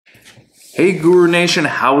Hey Guru Nation,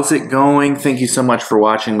 how's it going? Thank you so much for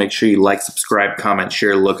watching. Make sure you like, subscribe, comment,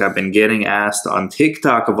 share. Look, I've been getting asked on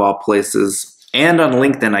TikTok of all places and on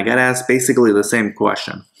LinkedIn. I got asked basically the same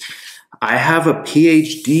question. I have a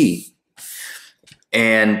PhD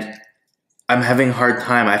and I'm having a hard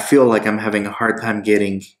time. I feel like I'm having a hard time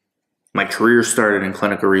getting my career started in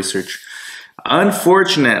clinical research.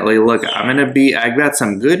 Unfortunately, look, I've got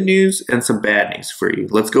some good news and some bad news for you.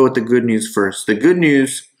 Let's go with the good news first. The good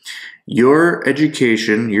news, your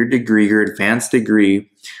education, your degree, your advanced degree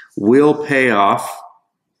will pay off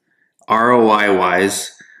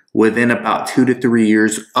ROI-wise within about 2 to 3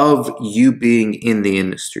 years of you being in the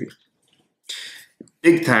industry.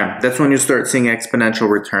 Big time. That's when you start seeing exponential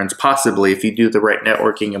returns, possibly if you do the right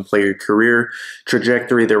networking and play your career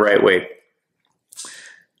trajectory the right way.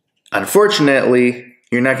 Unfortunately,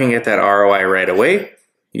 you're not going to get that ROI right away.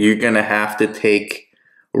 You're going to have to take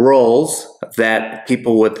roles that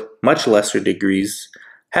people with much lesser degrees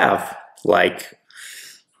have, like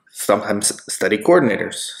sometimes study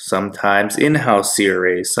coordinators, sometimes in-house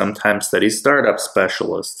CRAs, sometimes study startup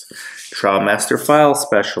specialists, trial master file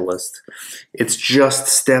specialist. It's just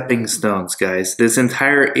stepping stones, guys. This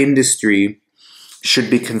entire industry should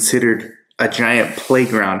be considered a giant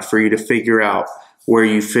playground for you to figure out where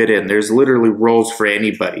you fit in. There's literally roles for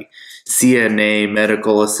anybody. CNA,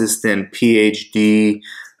 medical assistant, PhD,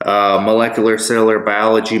 molecular cellular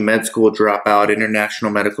biology, med school dropout,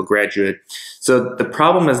 international medical graduate. So the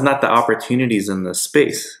problem is not the opportunities in this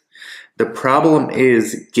space. The problem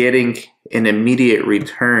is getting an immediate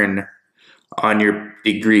return on your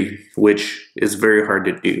degree, which is very hard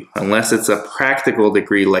to do unless it's a practical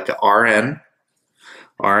degree like an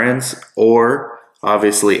RNs, or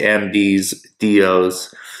obviously MDs,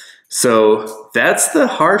 DOs. So that's the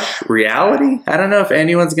harsh reality. I don't know if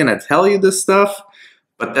anyone's gonna tell you this stuff,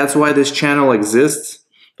 but that's why this channel exists.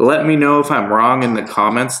 Let me know if I'm wrong in the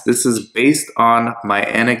comments. This is based on my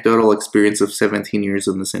anecdotal experience of 17 years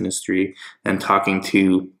in this industry and talking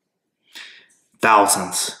to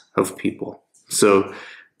thousands of people. So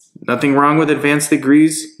nothing wrong with advanced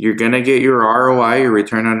degrees. You're gonna get your ROI, your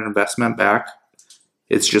return on investment back.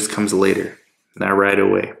 It just comes later, not right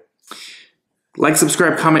away. Like,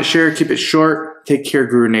 subscribe, comment, share, keep it short. Take care,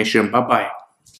 Guru Nation. Bye-bye.